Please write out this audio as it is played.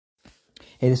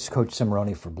Hey, this is Coach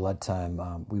Cimarroni for Blood Time.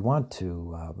 We want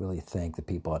to really thank the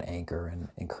people at Anchor and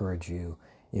encourage you,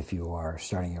 if you are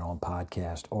starting your own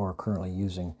podcast or currently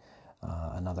using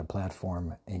another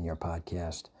platform in your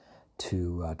podcast,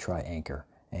 to try Anchor.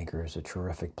 Anchor is a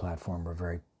terrific platform. We're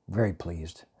very, very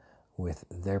pleased with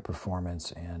their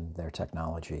performance and their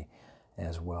technology,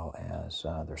 as well as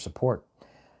their support.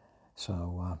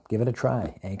 So give it a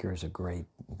try. Anchor is a great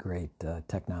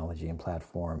technology and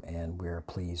platform, and we're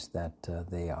pleased that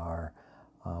they are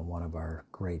one of our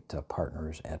great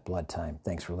partners at Blood Time.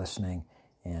 Thanks for listening,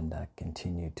 and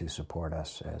continue to support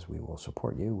us as we will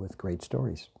support you with great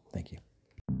stories. Thank you.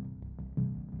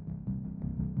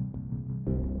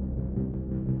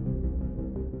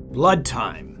 Blood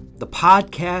Time, the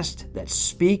podcast that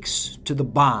speaks to the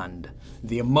bond,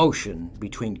 the emotion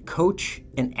between coach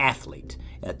and athlete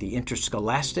at the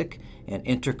interscholastic and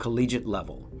intercollegiate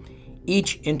level.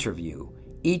 Each interview,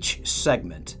 each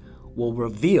segment will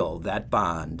reveal that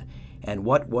bond and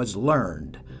what was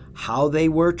learned, how they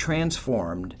were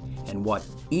transformed, and what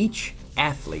each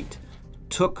athlete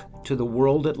took to the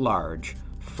world at large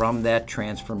from that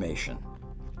transformation.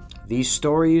 These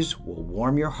stories will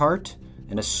warm your heart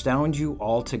and astound you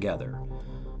altogether.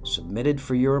 Submitted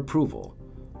for your approval.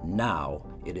 Now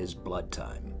it is Blood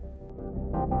Time.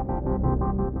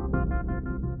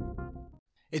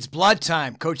 It's Blood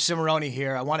Time. Coach Cimarroni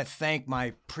here. I want to thank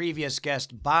my previous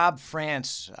guest, Bob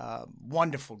France,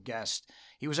 wonderful guest.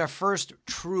 He was our first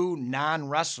true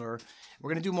non-wrestler. We're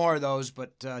going to do more of those,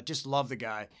 but just love the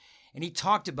guy. And he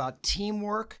talked about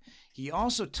teamwork. He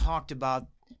also talked about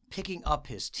picking up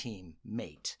his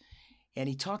teammate. And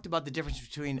he talked about the difference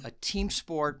between a team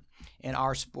sport and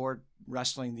our sport,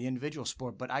 wrestling, the individual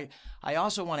sport. But I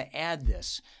also want to add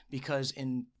this, because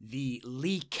in the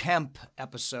Lee Kemp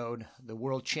episode, the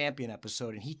world champion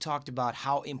episode, and he talked about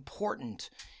how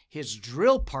important his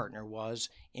drill partner was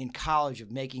in college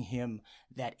of making him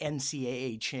that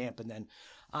NCAA champ, and then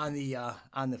on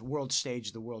the world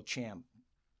stage, the world champ.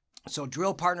 So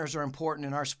drill partners are important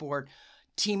in our sport.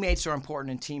 Teammates are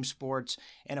important in team sports.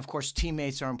 And of course,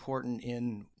 teammates are important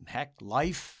in,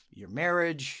 life, your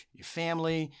marriage, your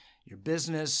family, your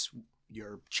business,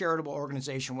 your charitable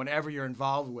organization, whatever you're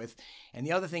involved with. And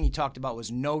the other thing he talked about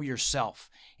was know yourself.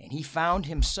 And he found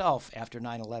himself after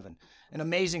 9/11. An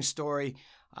amazing story.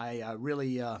 I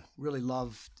really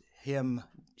loved him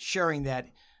sharing that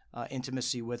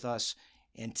intimacy with us.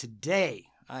 And today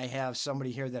I have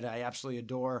somebody here that I absolutely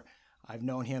adore. I've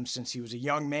known him since he was a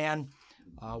young man.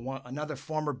 Another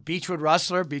former Beechwood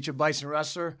Bison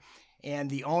wrestler, and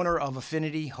the owner of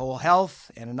Affinity Whole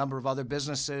Health and a number of other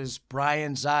businesses,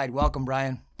 Brian Zeid. Welcome,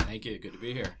 Brian. Thank you. Good to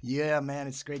be here. Yeah, man,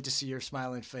 it's great to see your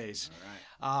smiling face.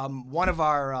 All right. One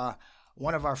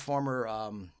of our former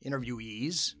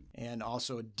interviewees, and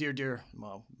also a dear,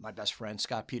 my best friend,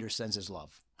 Scott Peters, sends his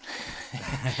love.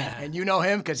 And you know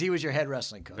him because he was your head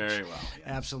wrestling coach. Very well.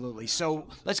 Yeah. Absolutely. So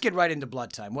let's get right into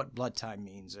Blood Time, what Blood Time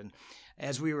means. And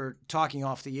as we were talking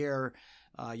off the air,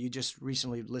 you just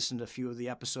recently listened to a few of the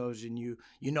episodes, and you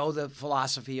know the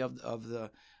philosophy of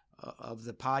the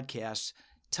podcast.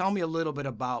 Tell me a little bit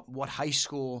about what high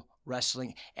school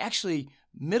wrestling, actually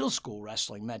middle school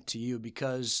wrestling, meant to you,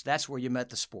 because that's where you met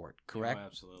the sport, correct? Oh,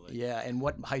 absolutely. Yeah, and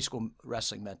what high school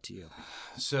wrestling meant to you.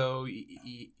 So,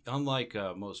 unlike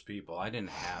most people, I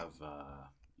didn't have,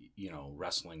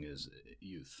 wrestling as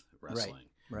youth wrestling.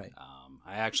 Right.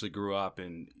 I actually grew up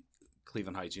in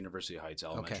Cleveland Heights, University Heights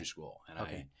Elementary School, and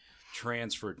I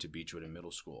transferred to Beechwood in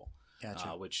middle school. Gotcha.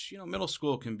 Which, middle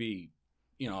school can be,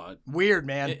 weird,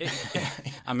 man.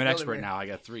 I'm an expert now. I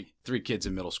got three kids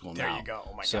in middle school now. There you go.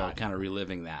 Oh my God. So kind of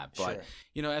reliving that. But,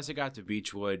 sure. As I got to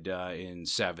Beechwood in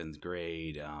 7th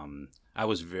grade, I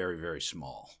was very, very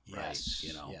small, right?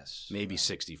 Yes. Maybe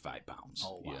 65 pounds,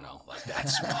 oh, wow. like that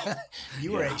small.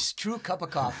 You were a true cup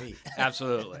of coffee.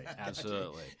 Absolutely.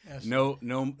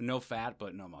 No fat,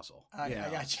 but no muscle. I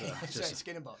got you. Just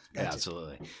skin and bones.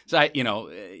 Absolutely. So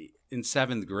in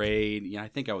 7th grade, I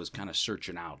think I was kind of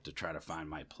searching out to try to find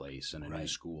my place in a new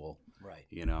school. Right.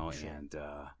 Sure. And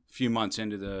a few months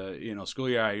into the, school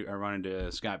year, I run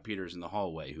into Scott Peters in the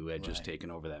hallway, who had just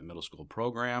taken over that middle school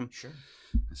program. Sure.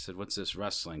 I said, "What's this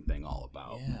wrestling thing all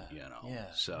about?"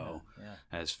 So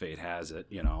as fate has it,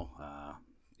 kind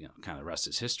of the rest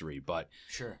is history. But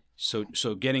sure.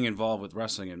 So getting involved with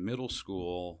wrestling in middle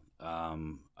school,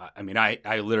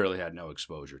 I literally had no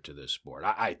exposure to this sport.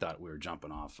 I thought we were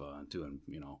jumping off doing,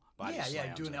 body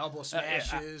slams. Doing elbow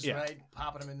smashes, right?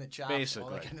 Popping them in the chops, basically.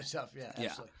 all that kind of stuff. Yeah,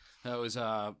 absolutely. That was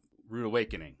rude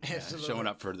awakening. Absolutely. Showing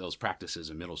up for those practices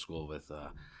in middle school with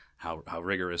how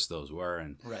rigorous those were,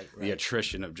 and Right. the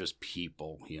attrition of just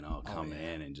people, coming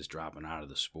in and just dropping out of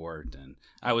the sport. And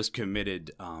I was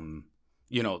committed,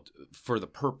 for the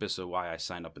purpose of why I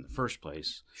signed up in the first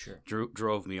place. Sure.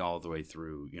 Drove me all the way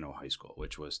through, high school,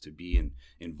 which was to be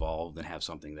involved and have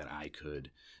something that I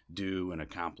could do and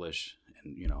accomplish,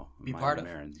 and Be part of.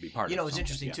 and be part of. It's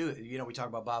interesting too. We talk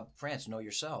about Bob France, know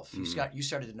yourself. You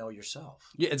started to know yourself.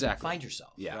 Yeah, exactly. Find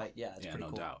yourself. Yeah. Right. Yeah. It's pretty no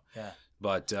cool. doubt. Yeah.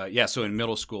 But so in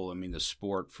middle school, I mean, the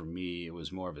sport for me, it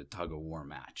was more of a tug of war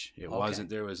match. It wasn't.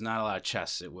 There was not a lot of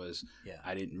chess. It was. Yeah.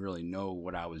 I didn't really know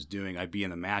what I was doing. I'd be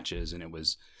in the matches, and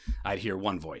I'd hear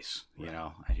one voice. Right.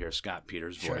 I'd hear Scott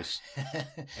Peters' voice,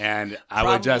 and I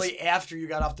would just probably after you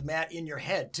got off the mat in your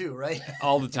head too, right?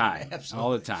 All the time, Absolutely.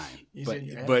 all the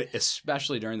time. But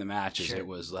especially during the matches, It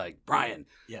was like, Brian,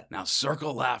 now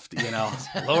circle left.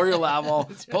 Lower your level,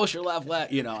 post your left,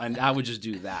 and I would just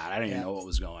do that. I didn't even know what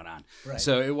was going on. Right.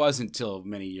 So it wasn't until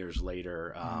many years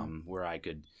later where I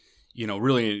could,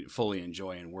 really fully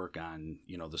enjoy and work on,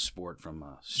 the sport from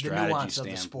a strategy the nuance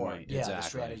standpoint. Of the sport. Yeah, exactly. The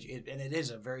strategy. And it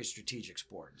is a very strategic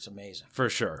sport. It's amazing. For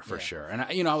sure.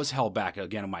 And, I was held back,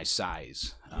 again, in my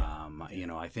size.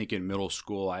 I think in middle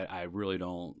school, I really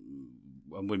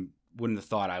wouldn't have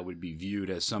thought I would be viewed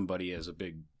as somebody as a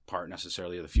big part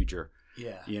necessarily of the future,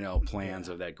 plans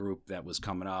of that group that was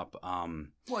coming up.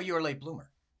 Well, you were a late bloomer.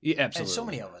 Yeah, absolutely. And so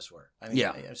many of us were. I mean,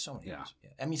 so many of us. Yeah.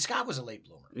 I mean, Scott was a late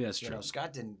bloomer. Yeah, that's true.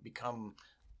 Scott didn't become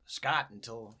Scott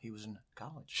until he was in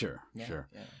college. Sure. Yeah,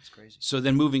 it's crazy. So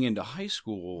then moving into high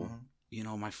school,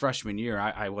 my freshman year,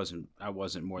 I wasn't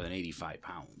more than 85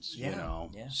 pounds.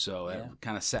 So it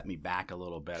kind of set me back a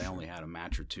little bit. I only had a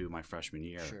match or two my freshman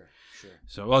year. Sure.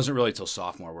 So it wasn't really till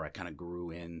sophomore where I kind of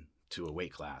grew in to a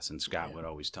weight class, and Scott would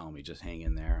always tell me, just hang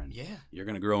in there, and you're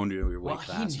going to grow into your weight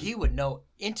class. He would know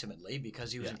intimately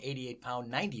because he was an 88-pound,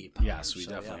 98-pounder. Yes, we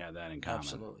definitely had that in common.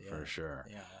 Absolutely, for sure.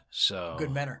 Yeah. So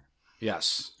good mentor.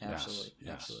 Yes. Absolutely.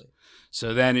 Yes. Absolutely.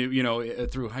 So then,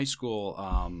 through high school,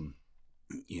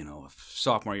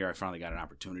 sophomore year, I finally got an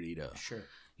opportunity to,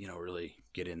 really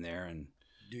get in there and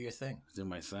do your thing, do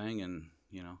my thing, and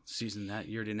season that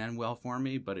year didn't end well for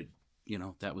me, but it,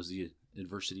 that was the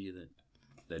adversity that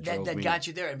got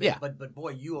you there. But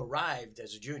boy, you arrived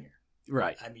as a junior.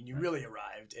 Right. I mean, you really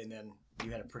arrived, and then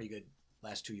you had a pretty good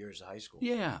last 2 years of high school.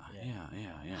 Yeah.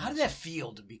 How did that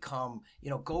feel to become,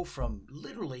 go from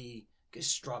literally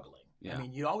struggling? Yeah. I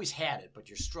mean, you always had it, but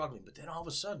you're struggling. But then all of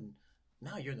a sudden,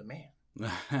 now you're the man.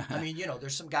 I mean,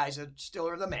 there's some guys that still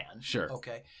are the man. Sure.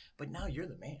 Okay. But now you're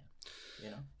the man,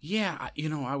 Yeah,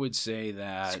 I would say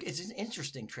that. It's an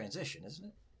interesting transition, isn't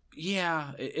it?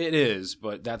 Yeah, it is,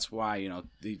 but that's why,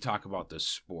 you talk about the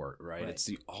sport, right? It's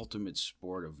the ultimate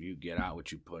sport of you get out what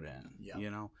you put in,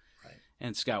 Right.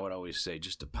 And Scott would always say,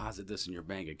 just deposit this in your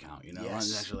bank account,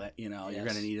 Yes. Actually, you're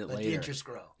going to need it let later. The interest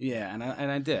grow. Yeah, and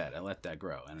I did. I let that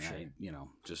grow, and I,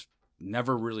 just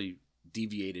never really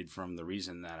deviated from the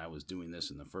reason that I was doing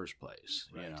this in the first place,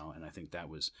 and I think that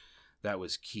was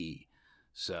key.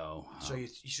 So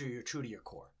you're true to your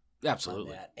core.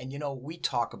 Absolutely. And we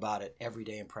talk about it every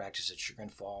day in practice at Sugar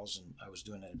Falls, and I was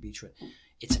doing that at Beechwood.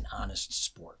 It's an honest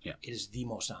sport. Yeah. It is the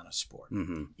most honest sport.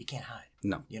 Mm-hmm. You can't hide.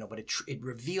 No. But it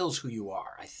reveals who you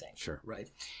are, I think. Sure. Right.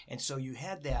 And so you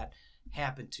had that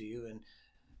happen to you,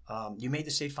 and you made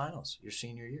the state finals your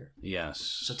senior year. Yes.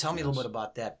 So tell me a little bit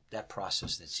about that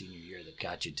process, that senior year that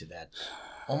got you to that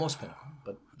almost pinnacle,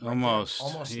 but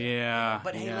almost. Yeah.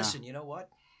 But hey, listen, you know what?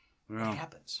 That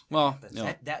happens.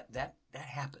 That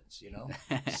happens,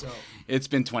 So it's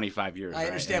been 25 years. I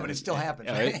understand, but it still happens.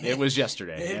 Right? It was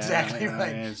yesterday. Exactly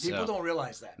right. People don't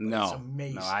realize that. No, it's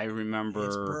amazing. No, I remember.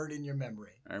 It's burned in your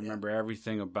memory. I remember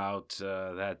everything about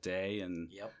that day, and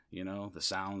the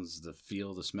sounds, the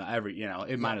feel, the smell.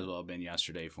 It might as well have been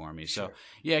yesterday for me. Sure. So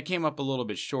it came up a little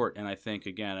bit short, and I think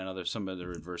again some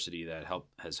other adversity that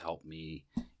has helped me.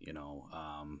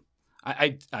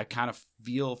 I kind of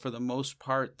feel for the most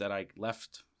part that I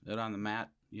left it on the mat,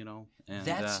 and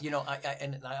that's,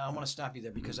 I want to stop you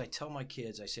there because I tell my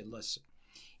kids, I said, listen,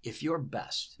 if your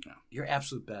best, your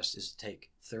absolute best is to take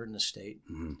third in the state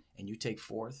and you take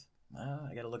fourth,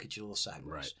 I got to look at you a little sideways.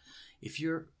 Right. If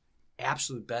your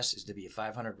absolute best is to be a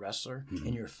 500 wrestler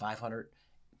and you're 500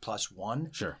 plus one,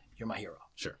 sure, you're my hero.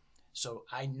 Sure. So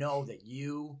I know that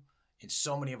you and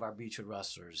so many of our Beechwood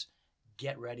wrestlers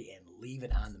get ready and leave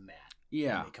it on the mat.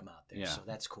 Yeah. When they come out there. Yeah. So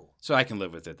that's cool. So I can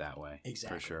live with it that way.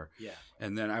 Exactly. For sure. Yeah.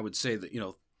 And then I would say that,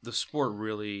 the sport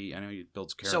really, I know it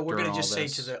builds character. So we're going to just say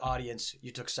this. to the audience,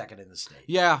 you took second in the state.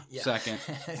 Yeah. Second.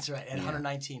 That's right. At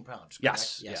 119 pounds. Correct?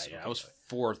 Yes. Yes. Yeah. Okay. I was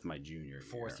fourth my junior year.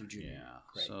 Fourth your junior year. Yeah.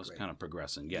 Great, so I was great. kind of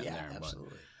progressing, getting there.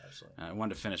 Absolutely. But I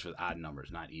wanted to finish with odd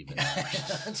numbers, not even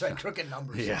numbers. That's right. Crooked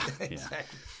numbers. Yeah.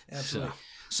 Exactly. Absolutely.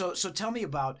 So tell me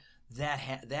about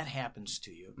that. That happens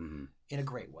to you in a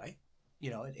great way. You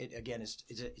know, again,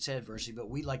 it's adversity, but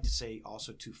we like to say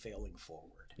also to failing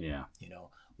forward. Yeah. You know,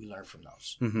 we learn from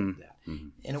those. Mm-hmm.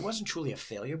 And it wasn't truly a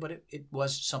failure, but it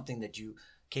was something that you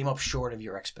came up short of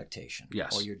your expectation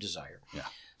or your desire. Yeah.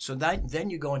 So then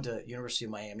you go into University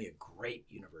of Miami, a great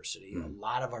university. A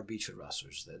lot of our beachwood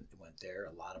wrestlers that went there.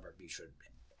 A lot of our beachwood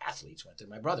athletes went there.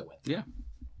 My brother went there. Yeah.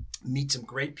 Meet some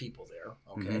great people there.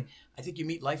 Okay. I think you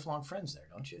meet lifelong friends there,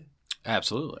 don't you?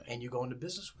 Absolutely. And you go into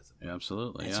business with them.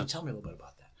 Absolutely. And yeah. so tell me a little bit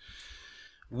about that.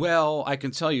 Well, I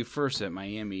can tell you first at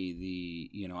Miami,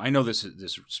 I know this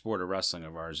sport of wrestling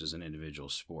of ours is an individual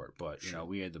sport, but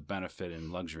we had the benefit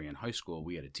and luxury in high school.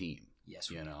 We had a team. Yes.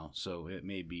 So it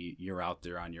may be you're out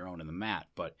there on your own in the mat,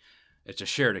 but it's a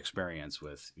shared experience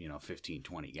with 15,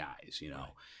 20 guys.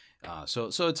 Right. So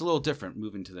it's a little different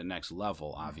moving to the next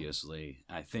level. Obviously,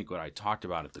 I think what I talked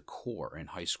about at the core in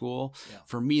high school,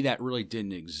 for me, that really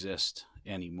didn't exist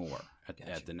anymore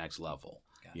at the next level.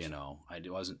 Gotcha. I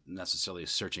wasn't necessarily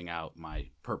searching out my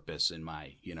purpose and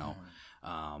my,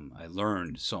 I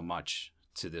learned so much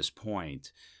to this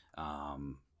point.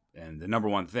 And the number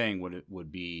one thing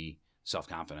would be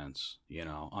self-confidence,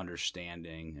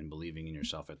 understanding and believing in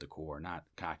yourself at the core, not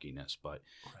cockiness, but,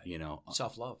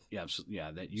 self-love. Yeah.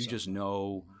 Yeah. That you just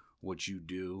know what you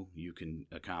do, you can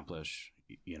accomplish,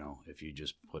 if you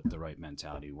just put the right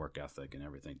mentality, work ethic and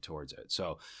everything towards it.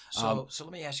 So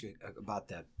let me ask you about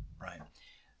that, Brian.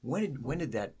 When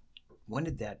did that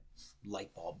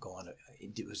light bulb go on?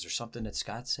 Was there something that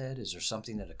Scott said? Is there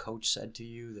something that a coach said to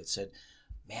you that said,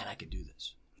 "Man, I could do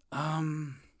this"?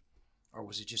 Or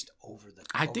was it just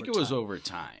I think it was over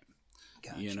time.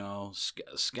 Gotcha.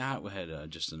 Scott had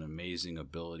just an amazing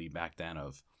ability back then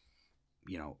of,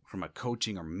 from a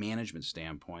coaching or management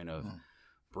standpoint of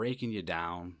breaking you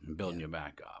down and building you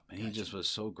back up. And he just was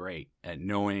so great at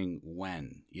knowing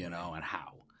when, and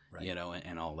how. Right.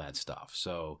 And all that stuff.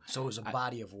 So it was a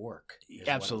body of work.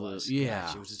 Absolutely. Yeah.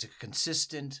 It was just a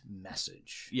consistent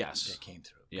message. Yes. That came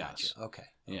through. Yes. Gotcha. Okay.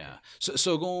 Yeah.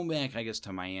 So going back, I guess,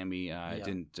 to Miami, I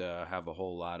didn't have a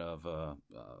whole lot of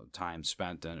time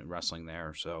spent in wrestling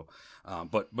there. So,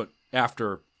 but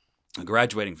after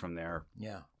graduating from there,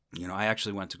 I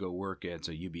actually went to go work at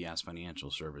UBS Financial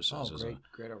Services. Oh,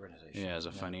 great organization. Yeah, as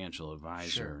a financial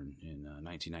advisor in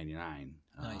 1999.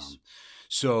 Nice.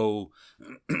 So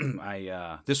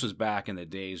this was back in the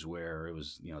days where it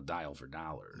was, dial for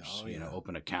dollars,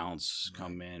 open accounts,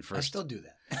 come in first. I still do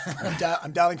that.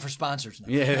 I'm dialing for sponsors now.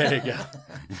 Yeah, there you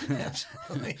go.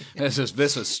 Absolutely.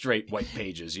 This was straight white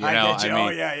pages, I get you. I mean,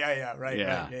 right. Yeah. Right,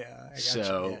 yeah. I got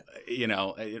so,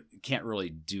 it can't really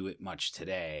do it much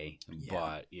today,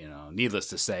 but, needless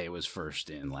to say, it was first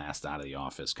in, last out of the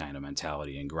office kind of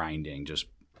mentality and grinding, just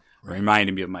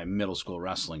reminding me of my middle school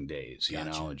wrestling days,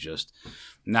 just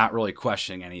not really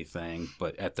questioning anything.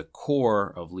 But at the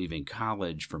core of leaving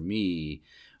college for me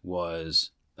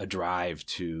was a drive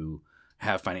to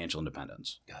have financial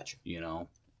independence. Gotcha.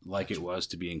 It was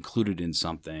to be included in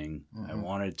something. I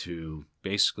wanted to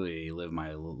basically live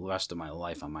my rest of my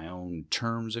life on my own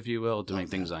terms, if you will, doing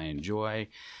things I enjoy.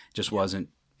 Just wasn't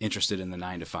interested in the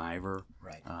 9-to-5 or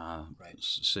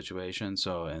situation.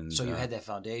 So you had that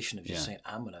foundation of just saying,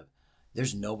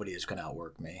 there's nobody that's going to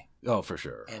outwork me. Oh, for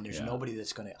sure. And there's nobody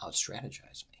that's going to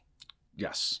out-strategize me.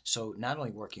 Yes. So not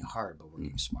only working hard, but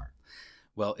working smart.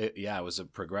 Well, it was a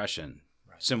progression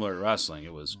similar to wrestling.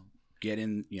 It was get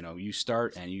in, you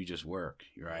start and you just work,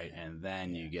 right? And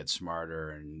then you get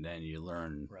smarter and then you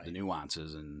learn the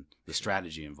nuances and the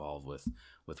strategy involved with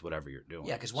whatever you're doing.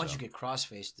 Yeah, because once you get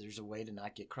cross-faced, there's a way to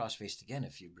not get cross-faced again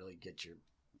if you really get your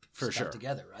stuff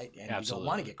together, right? And Absolutely. you don't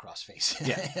want to get cross-faced.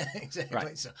 Yeah, exactly.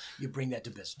 Right. So you bring that to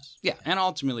business. Yeah, and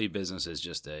ultimately business is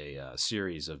just a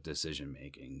series of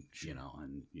decision-making,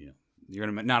 and, you're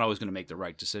not always going to make the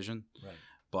right decision. Right.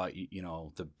 But,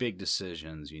 the big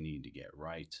decisions you need to get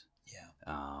right.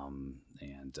 Yeah.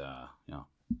 And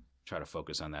try to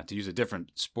focus on that. To use a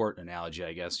different sport analogy,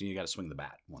 I guess, you got to swing the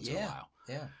bat once in a while.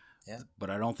 Yeah. Yeah. But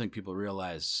I don't think people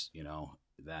realize,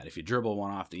 that if you dribble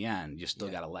one off the end, you still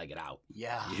got to leg it out.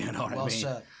 Yeah. You know what I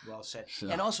mean? Well said. So,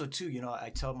 and also, too, I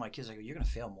tell my kids, I go, you're going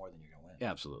to fail more than you're going to win.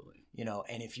 Absolutely.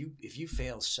 And if you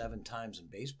fail 7 times in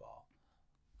baseball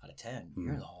out of 10,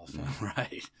 you're in the Hall of Fame.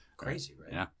 Right. Crazy,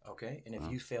 right? Yeah. Okay. And if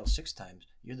you fail 6 times,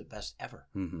 you're the best ever.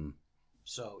 Mm-hmm.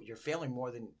 So you're failing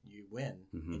more than you win,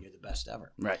 and you're the best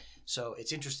ever. Right. So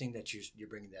it's interesting that you're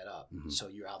bringing that up. So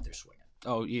you're out there swinging.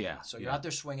 Oh yeah. So you're out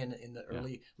there swinging in the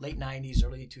late '90s,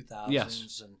 early 2000s,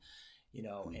 yes. and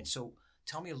and so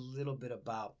tell me a little bit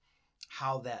about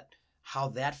how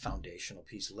that foundational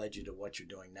piece led you to what you're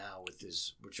doing now with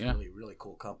this, which is really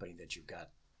cool company that you've got,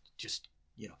 just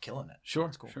killing it. Sure,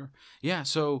 cool. Sure. Yeah.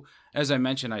 So as I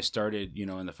mentioned, I started,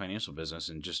 in the financial business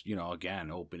and just,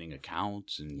 again, opening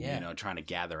accounts and, trying to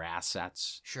gather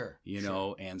assets. Sure.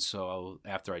 And so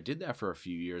after I did that for a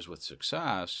few years with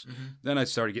success, then I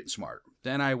started getting smart.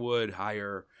 Then I would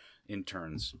hire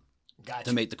interns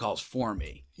to make the calls for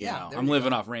me. I'm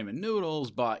living off ramen noodles,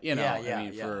 but for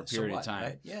a period of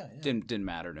time, right? didn't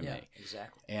matter to me.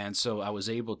 Exactly. And so I was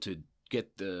able to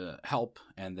get the help,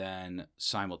 and then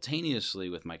simultaneously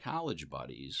with my college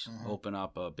buddies, open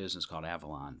up a business called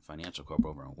Avalon Financial Corp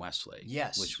over in Westlake.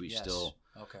 Yes, which we still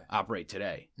operate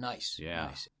today. Nice. Yeah.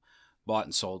 Nice. Bought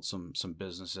and sold some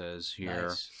businesses here.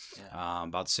 Nice. Yeah.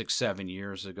 About 6-7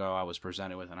 years ago, I was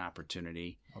presented with an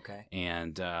opportunity. Okay.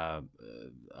 And a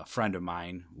friend of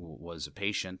mine was a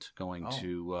patient going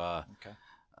to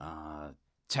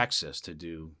Texas to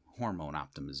do hormone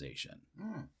optimization.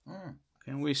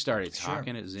 And we started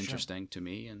talking. It was interesting to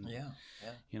me, and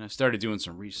I started doing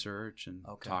some research and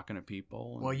talking to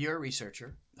people. Well, you're a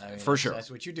researcher. For sure,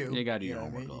 that's what you do. You got to do your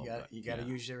homework. You got to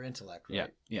use your intellect,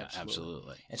 right? Yeah,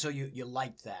 absolutely. And so you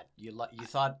liked that. You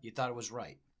thought it was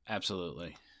right.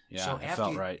 Absolutely. Yeah, so it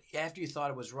felt right. After you thought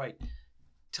it was right,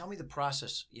 tell me the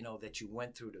process that you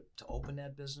went through to open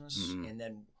that business, and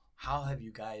then how have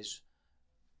you guys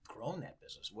grown that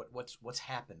business? What's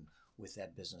happened with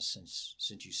that business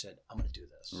since you said, I'm going to do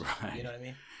this? Right. You know what I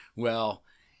mean? Well,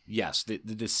 yes, the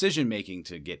decision making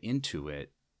to get into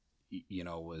it,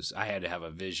 was I had to have a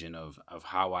vision of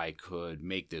how I could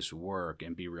make this work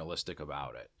and be realistic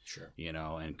about it. Sure.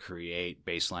 And create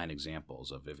baseline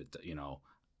examples of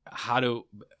how to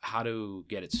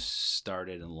get it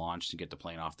started and launched and get the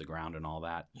plane off the ground and all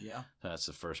that. Yeah. That's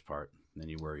the first part. And then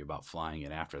you worry about flying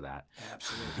it after that.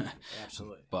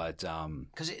 Absolutely. But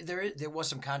because there was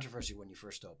some controversy when you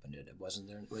first opened it. It wasn't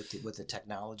there with the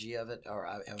technology of it, or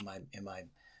am I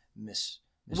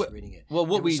misreading it? Well,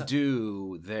 what we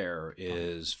do there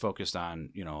is focused on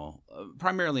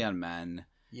primarily on men.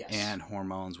 Yes. And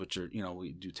hormones, which are,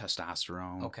 we do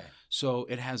testosterone. Okay. So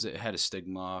it had a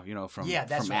stigma, from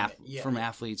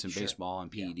athletes and baseball and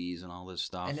PEDs and all this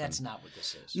stuff. And that's not what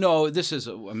this is. No, this is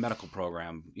a medical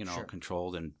program,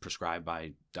 controlled and prescribed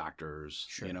by doctors,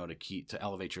 to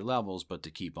elevate your levels, but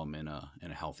to keep them in a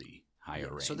healthy, higher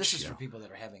range. So this is for people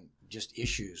that are having just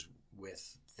issues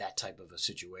with that type of a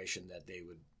situation that they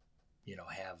would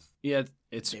have. Yeah,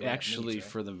 it's actually needs,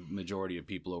 right? For the majority of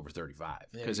people over 35,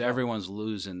 because everyone's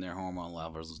losing their hormone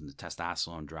levels and the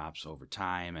testosterone drops over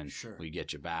time, and we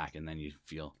get you back, and then you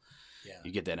feel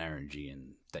you get that energy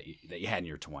and that you had in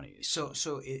your 20s.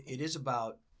 So it is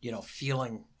about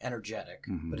feeling energetic,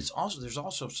 but there's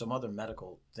also some other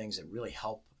medical things that really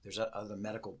help. There's other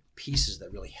medical pieces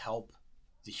that really help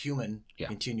the human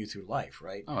continue through life,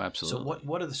 right? Oh, absolutely. So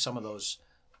what are some of those?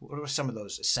 What are some of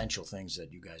those essential things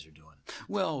that you guys are doing?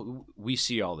 Well, we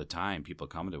see all the time people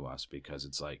come to us because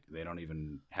it's like they don't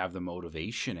even have the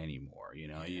motivation anymore.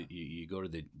 You go to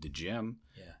the gym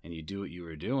and you do what you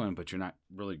were doing, but you're not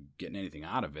really getting anything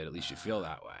out of it. At least you feel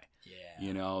that way.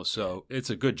 Yeah. So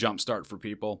it's a good jump start for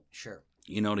people. Sure.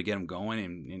 To get them going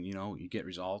and you get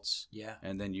results. Yeah.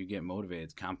 And then you get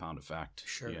motivated, compound effect.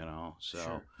 Sure.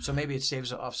 So. So maybe it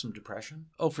saves off some depression?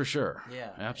 Oh, for sure.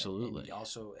 Yeah. Absolutely. And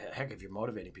also, heck, if you're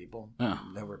motivating people,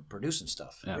 then we're producing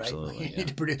stuff, absolutely,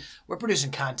 right? We're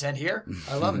producing content here.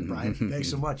 I love it, Brian. Thanks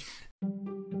so much.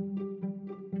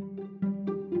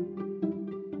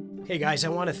 Hey guys, I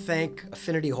want to thank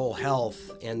Affinity Whole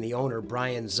Health and the owner,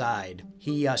 Brian Zeid.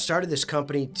 He started this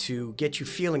company to get you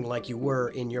feeling like you were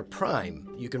in your prime.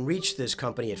 You can reach this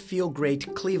company at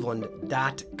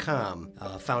feelgreatcleveland.com.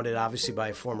 Founded obviously by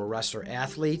a former wrestler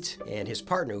athlete and his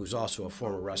partner, who's also a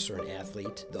former wrestler and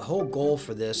athlete. The whole goal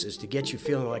for this is to get you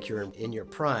feeling like you're in your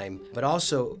prime, but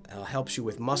also helps you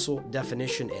with muscle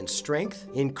definition and strength,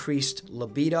 increased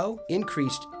libido,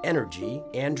 increased energy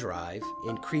and drive,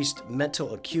 increased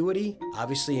mental acuity,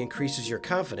 obviously increases your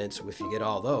confidence if you get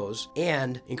all those,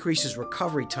 and increases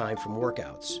recovery time from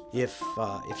workouts. If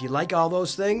you like all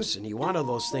those things and you want all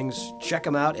those things, check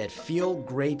them out at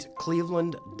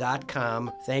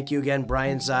feelgreatcleveland.com. Thank you again,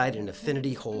 Brian Zeid and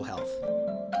Affinity Whole Health.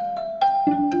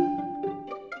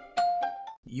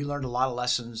 You learned a lot of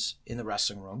lessons in the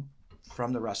wrestling room,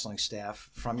 from the wrestling staff,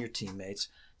 from your teammates.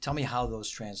 Tell me how those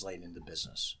translate into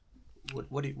business.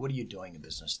 What are you doing in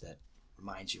business that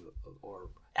reminds you or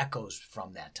echoes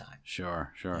from that time?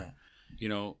 Sure.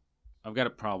 Yeah. I've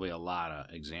got probably a lot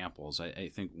of examples. I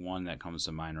think one that comes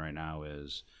to mind right now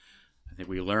is, I think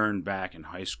we learned back in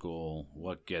high school,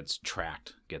 what gets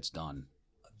tracked gets done.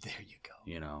 There you go.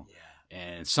 Yeah.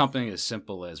 And something as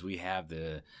simple as we have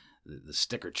the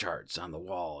sticker charts on the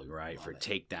wall, right, for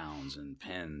takedowns and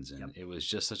pins, and it was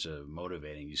just such a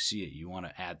motivating. You see it, you want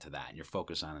to add to that, and you're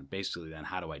focused on it. Basically, then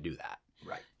how do I do that?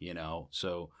 Right.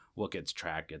 So what gets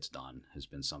tracked gets done has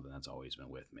been something that's always been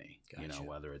with me. Gotcha.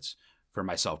 Whether it's for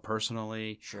myself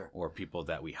personally, or people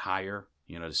that we hire,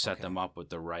 to set them up with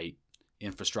the right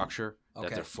infrastructure,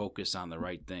 that they're focused on the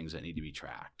right things that need to be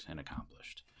tracked and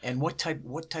accomplished. And what type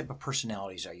of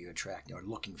personalities are you attracting or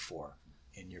looking for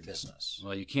in your business?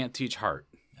 Well, you can't teach heart,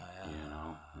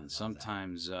 and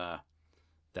sometimes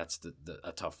that's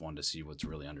a tough one to see what's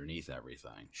really underneath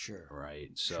everything. Sure.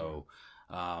 Right. So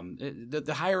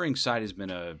the hiring side has been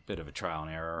a bit of a trial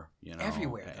and error.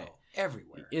 Everywhere though.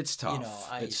 Everywhere. It's tough.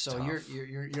 It's tough.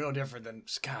 You're no different than,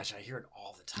 gosh, I hear it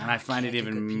all the time. And I find it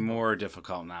even more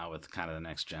difficult now with kind of the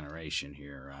next generation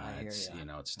here. It's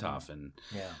it's tough, and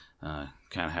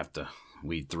kind of have to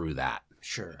weed through that.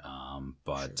 Sure.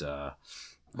 But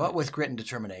with grit and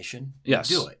determination, yes,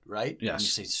 do it, right? Yes. And you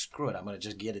say, screw it, I'm going to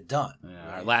just get it done. Yeah.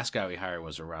 Right? Our last guy we hired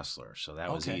was a wrestler, so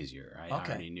that was easier. I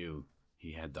already knew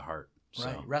he had the heart. So.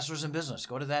 Right, Wrestlers in Business.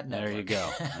 Go to that network. There you go.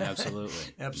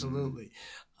 Absolutely. Absolutely.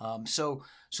 So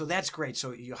that's great.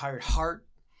 So you hired heart.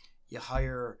 You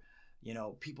hire,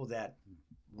 people that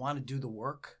want to do the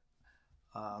work,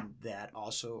 that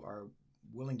also are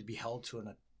willing to be held to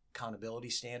an accountability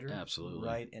standard. Absolutely.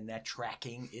 Right, and that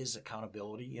tracking is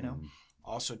accountability.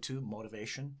 Also too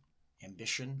motivation,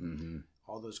 ambition,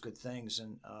 all those good things,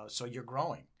 and so you're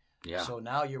growing. Yeah. So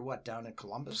now you're down in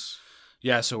Columbus?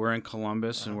 Yeah, so we're in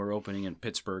Columbus, and we're opening in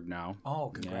Pittsburgh now.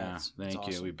 Oh, congrats. Yeah, thank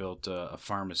you. Awesome. We built a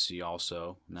pharmacy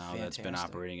also now. Fantastic. That's been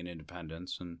operating in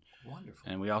Independence. And wonderful.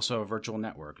 And we also have a virtual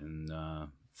network and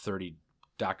 30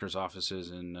 doctors'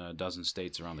 offices in a dozen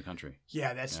states around the country.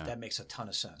 Yeah, that makes a ton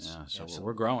of sense. Yeah, so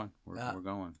we're growing. We're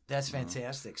going. That's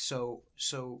fantastic. So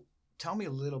tell me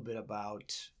a little bit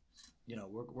about,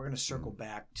 we're going to circle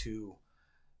back to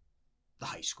the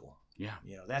high school. Yeah.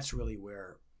 That's really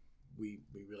where we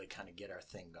really kind of get our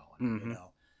thing going.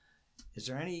 Is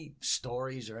there any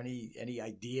stories or any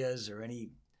ideas or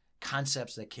any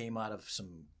concepts that came out of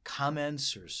some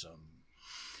comments or some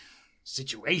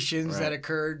situations that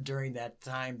occurred during that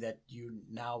time that you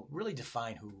now really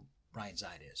define who Ryan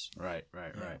Zeid is? Right.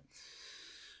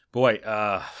 Boy,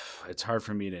 it's hard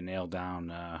for me to nail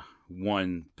down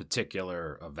one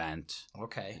particular event.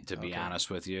 Okay. To be honest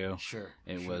with you, sure.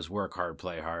 It was work hard,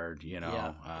 play hard.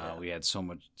 We had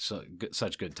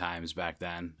such good times back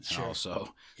then, and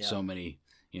also so many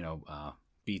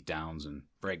beat downs and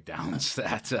breakdowns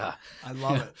that. I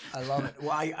love it.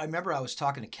 Well, I remember I was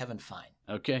talking to Kevin Fine.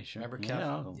 Okay, sure. Remember Kevin?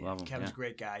 Yeah, I love him. Kevin's a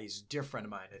great guy. He's a dear friend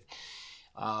of mine.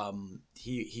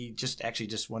 He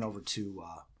just went over to,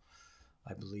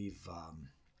 I believe.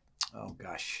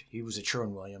 He was at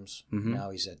Sherwin-Williams. Mm-hmm. Now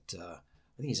he's at, I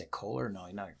think he's at Kohler. No,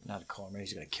 not at Kohler. Maybe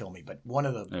he's going to kill me. But one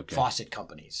of the faucet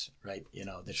companies, right?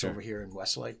 That's over here in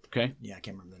Westlake. Okay. Yeah, I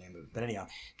can't remember the name of it. But anyhow,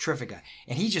 terrific guy.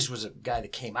 And he just was a guy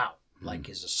that came out like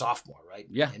as a sophomore, right?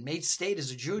 Yeah. And made state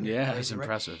as a junior. Yeah, it's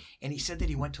impressive. And he said that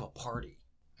he went to a party.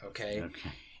 Okay.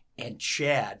 And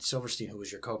Chad Silverstein, who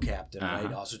was your co-captain,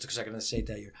 right, also took second in the state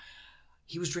that year.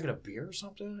 He was drinking a beer or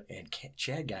something, and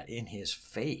Chad got in his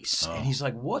face, and he's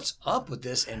like, "What's up with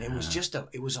this?" And it was just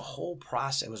it was a whole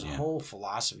process, it was a whole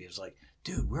philosophy. It was like,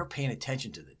 dude, we're paying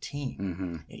attention to the team. Mm-hmm.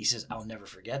 And he says, I'll never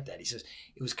forget that. He says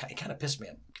it kind of pissed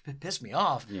me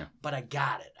off, but I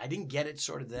got it. I didn't get it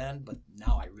sort of then, but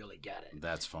now I really get it.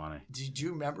 That's funny. Did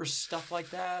you remember stuff like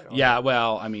that? Or? Yeah,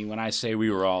 well, I mean, when I say we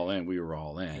were all in, we were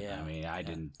all in. Yeah. I mean, I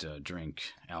didn't drink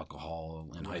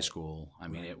alcohol in high school. I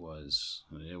mean, it was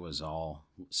all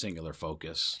singular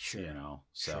focus,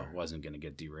 so it wasn't going to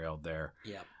get derailed there.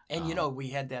 Yeah. And, we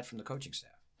had that from the coaching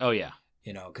staff. Oh, yeah.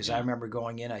 Because I remember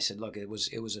going in, I said, look, it was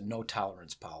a no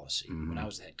tolerance policy when I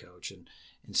was the head coach, and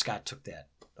Scott took that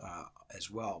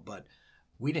as well. But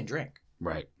we didn't drink.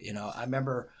 Right. I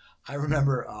remember. I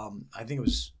think it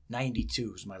was '92.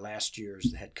 It was my last year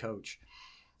as the head coach.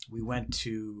 We went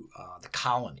to the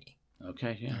Colony.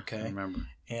 Okay. Yeah. Okay. I remember.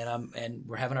 And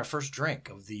we're having our first drink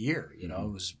of the year. It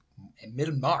was in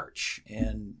mid-March,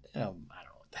 and I don't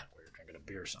know what that we were drinking a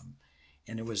beer or something,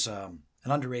 and it was an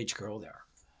underage girl there.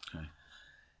 Okay.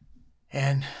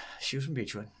 And she was from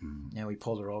Beechwood, and we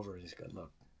pulled her over and he said,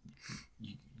 look,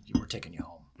 we're taking you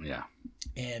home. Yeah.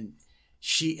 And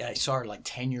I saw her like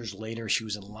 10 years later. She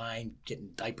was in line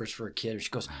getting diapers for a kid. She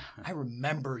goes, I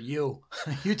remember you.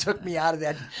 You took me out of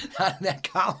that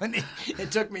colony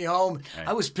and took me home. Right.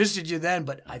 I was pissed at you then,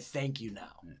 but I thank you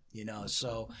now. You know,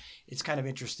 so it's kind of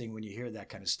interesting when you hear that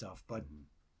kind of stuff. But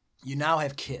you now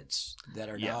have kids that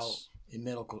are now in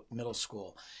middle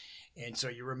school. And so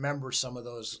you remember some of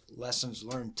those lessons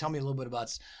learned. Tell me a little bit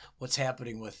about what's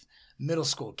happening with middle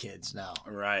school kids now.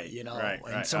 Right. You know, right,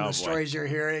 and right. some of the stories you're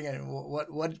hearing, and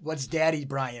what's Daddy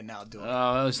Brian now doing?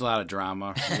 Oh, there's a lot of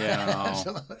drama. You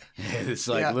know, it's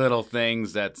like little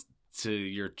things that to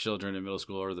your children in middle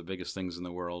school are the biggest things in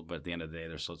the world, but at the end of the day,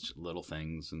 they're such little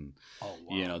things, and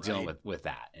you know, dealing with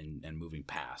that and moving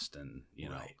past, and you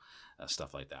know,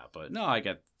 stuff like that. But no, I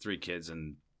got 3 kids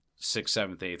in 6th,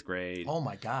 7th, 8th grade. Oh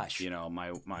my gosh! You know,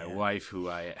 my wife, who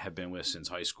I have been with since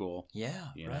high school. Yeah,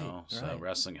 you know, so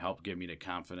wrestling helped give me the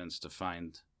confidence to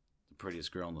find the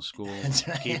prettiest girl in the school,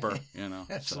 keep her. You know,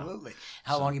 absolutely.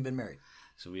 How long have you been married?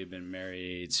 So we have been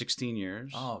married 16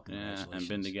 years. Oh, congratulations! And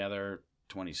been together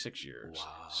 26 years.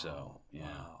 Wow. So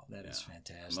that is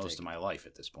fantastic. Most of my life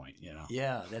at this point. You know.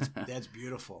 Yeah, that's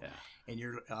beautiful. And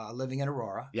you're living in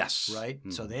Aurora. Yes. Right. Mm-hmm.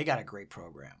 So they got a great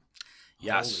program.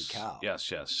 Yes. Holy cow.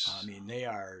 Yes. I mean, they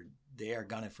are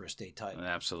gunning for a state title.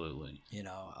 Absolutely. You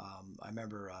know, I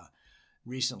remember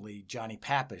recently Johnny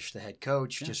Papish, the head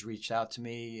coach, just reached out to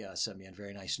me, sent me a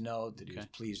very nice note that he was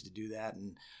pleased to do that.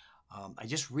 And I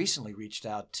just recently reached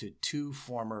out to 2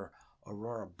 former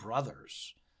Aurora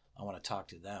brothers. I want to talk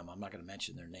to them. I'm not going to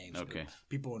mention their names. Okay.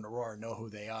 People in Aurora know who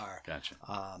they are. Gotcha.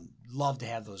 Love to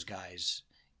have those guys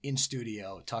in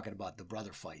studio talking about the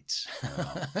brother fights.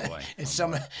 Oh, boy. and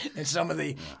some of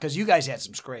the, because you guys had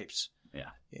some scrapes. Yeah,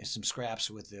 some scraps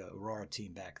with the Aurora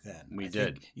team back then. We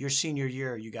did. Your senior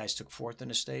year, you guys took 4th in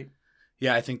the state.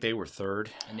 Yeah, I think they were 3rd.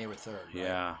 And they were 3rd. Right?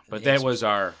 Yeah, but that was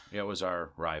our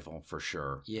rival for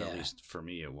sure. Yeah. At least for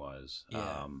me, it was.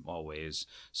 Yeah. Always.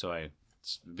 So I've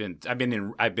been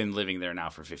living there now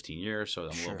for 15 years, so I'm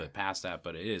a little bit past that,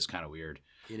 but it is kind of weird.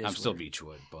 I'm still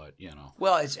Beechwood, but you know.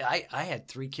 Well, I had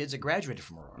 3 kids that graduated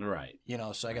from Aurora. Right. You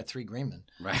know, so I got 3 Greenmen.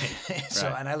 Right.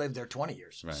 And I lived there 20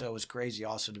 years. Right. So it was crazy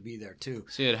also to be there too.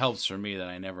 See, it helps for me that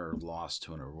I never lost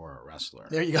to an Aurora wrestler.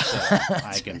 There you go. So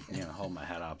I can, hold my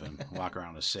head up and walk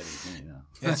around the city. You know.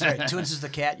 That's right. Twins is the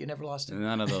cat. You never lost to.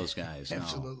 None of those guys.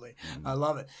 Absolutely. No. I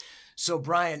love it. So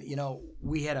Brian,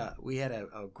 we had a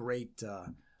great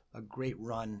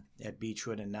run at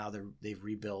Beechwood, and now they've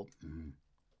rebuilt. Mm-hmm.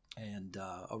 And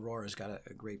Aurora's got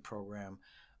a great program.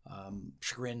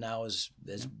 Chagrin now is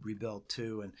rebuilt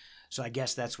too, and so I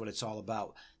guess that's what it's all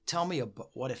about. Tell me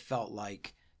about what it felt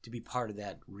like to be part of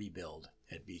that rebuild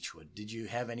at Beechwood. Did you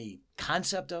have any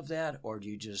concept of that, or do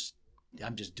you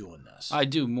I'm just doing this? I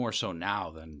do more so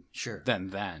now than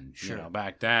then. Sure.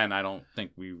 Back then I don't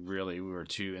think we were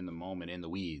too in the moment, in the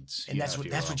weeds. And that's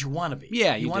what you want to be.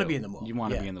 Yeah, you want to be in the moment. You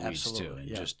want to be in the weeds too, and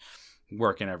just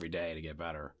working every day to get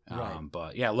better. Right.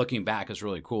 But yeah, looking back is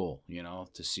really cool,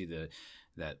 to see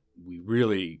that we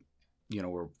really,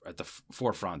 we're at the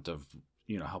forefront of,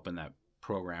 helping that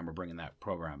program or bringing that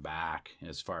program back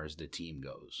as far as the team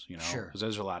goes, Sure. Because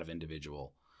there's a lot of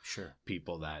individual sure.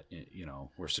 people that,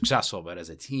 were successful, but as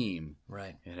a team,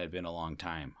 right. It had been a long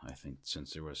time, I think,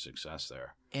 since there was success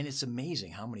there. And it's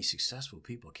amazing how many successful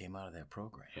people came out of that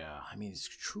program. Yeah. I mean, it's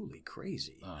truly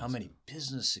crazy how many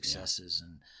business successes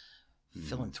and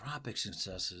philanthropic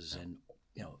successes and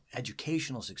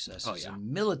educational successes and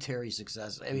military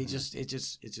success. I mean, it's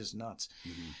just nuts.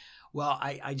 Mm-hmm. Well,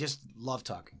 I just love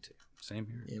talking to you. Same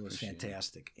here. It was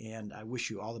fantastic, and I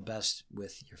wish you all the best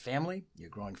with your family,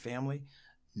 your growing family.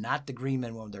 Not the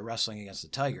Greenmen when they're wrestling against the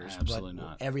Tigers, absolutely but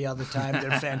not. Every other time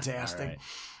they're fantastic.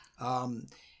 Right.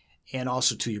 And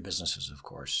also to your businesses, of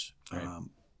course. Right.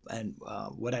 And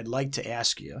what I'd like to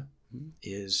ask you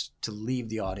is to leave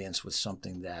the audience with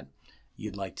something that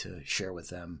you'd like to share with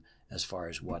them as far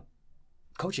as what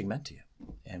coaching meant to you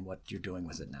and what you're doing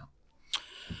with it now.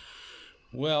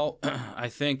 Well, I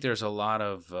think there's a lot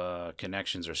of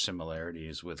connections or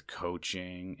similarities with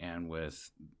coaching and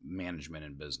with management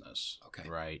and business. Okay.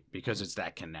 Right? Because it's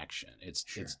that connection.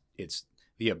 It's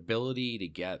the ability to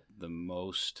get the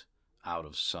most out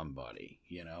of somebody,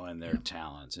 and their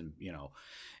talents, and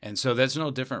and so that's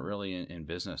no different really in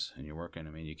business. And you're working. I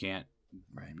mean, you can't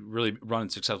really run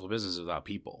successful businesses without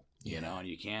people, and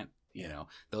you can't,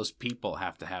 those people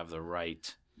have to have the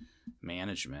right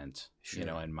management,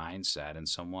 and mindset, and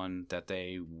someone that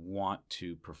they want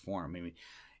to perform. I mean,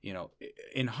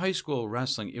 in high school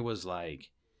wrestling, it was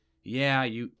like,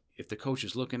 if the coach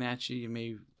is looking at you, you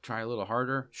may try a little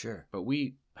harder. Sure. But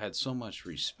we had so much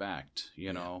respect,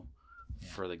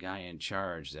 for the guy in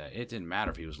charge that it didn't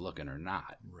matter if he was looking or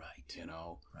not. Right. You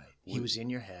know? Right. He was in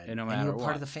your head. And no and matter you were what.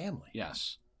 part of the family.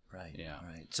 Yes. Right. Yeah.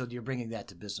 Right. So you're bringing that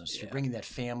to business. Yeah. You're bringing that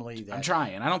family. I'm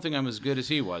trying. I don't think I'm as good as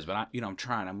he was, but I'm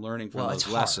trying. I'm learning from those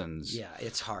lessons. Yeah,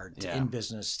 it's hard in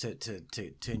business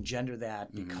to engender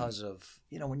that because of,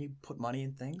 when you put money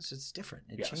in things, it's different.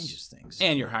 It changes things.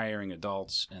 And you're hiring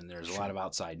adults, and there's a lot of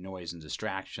outside noise and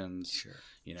distractions. Sure.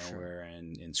 Where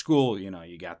in school,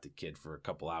 you got the kid for a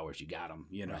couple hours, you got him.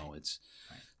 It's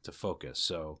to focus.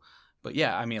 So. But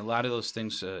yeah, I mean, a lot of those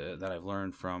things that I've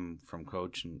learned from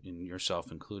Coach and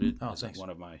yourself included. As one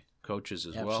of my coaches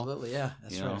as well. Absolutely, yeah.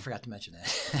 That's right. I forgot to mention that.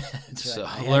 That's right. So, I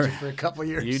had you for a couple of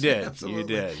years. You did. Absolutely. You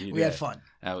did. We had fun.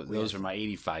 Those are my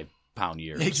 85-pound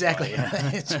years. Exactly.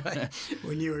 That's right.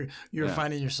 When you were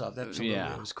finding yourself, absolutely,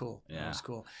 it was cool. Yeah. It was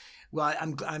cool. Well,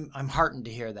 I'm heartened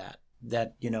to hear that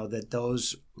that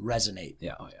those resonate.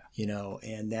 Yeah. Oh yeah.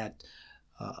 And that.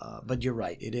 But you're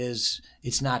right.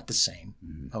 It's not the same.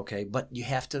 Mm-hmm. Okay. But you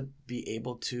have to be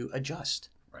able to adjust.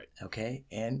 Right. Okay.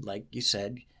 And like you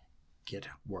said,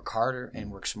 work harder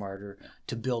and work smarter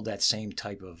to build that same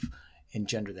type of,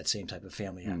 engender that same type of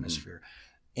family atmosphere.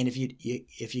 And if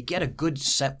you get a good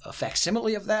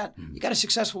facsimile of that, you got a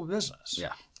successful business.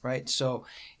 Yeah. Right. So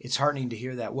it's heartening to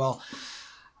hear that. Well,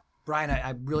 Brian,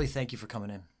 I really thank you for coming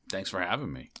in. Thanks for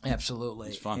having me. Absolutely.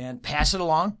 It's fun. And pass it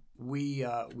along. We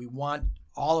want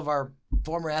all of our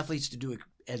former athletes to do it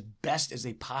as best as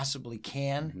they possibly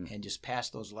can and just pass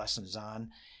those lessons on.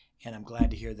 And I'm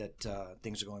glad to hear that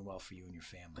things are going well for you and your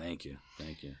family. Thank you.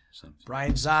 So,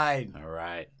 Brian Zeid. All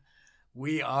right.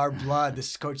 We are blood. This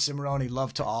is Coach Cimarroni.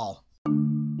 Love to all.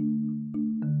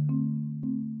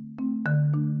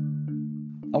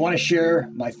 I want to share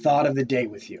my thought of the day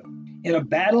with you. In a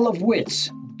battle of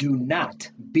wits, do not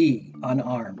be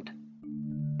unarmed.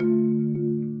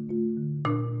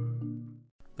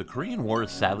 The Korean War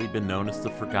has sadly been known as the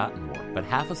Forgotten War, but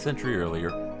half a century earlier,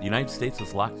 the United States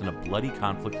was locked in a bloody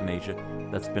conflict in Asia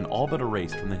that's been all but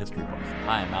erased from the history books.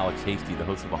 Hi, I'm Alex Hasty, the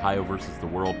host of Ohio versus the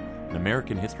World, an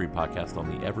American history podcast on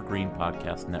the Evergreen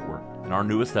Podcast Network. In our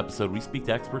newest episode, we speak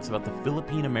to experts about the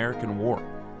Philippine-American War,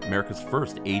 America's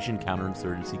first Asian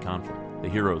counterinsurgency conflict. The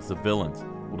heroes, the villains.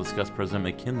 We'll discuss President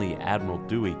McKinley, Admiral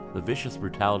Dewey, the vicious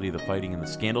brutality of the fighting, and the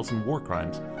scandals and war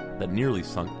crimes that nearly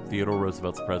sunk Theodore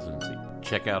Roosevelt's presidency.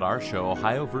 Check out our show,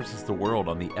 Ohio versus the World,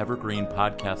 on the Evergreen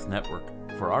Podcast Network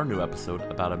for our new episode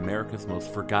about America's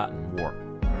most forgotten war.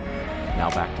 Now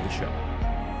back to the show.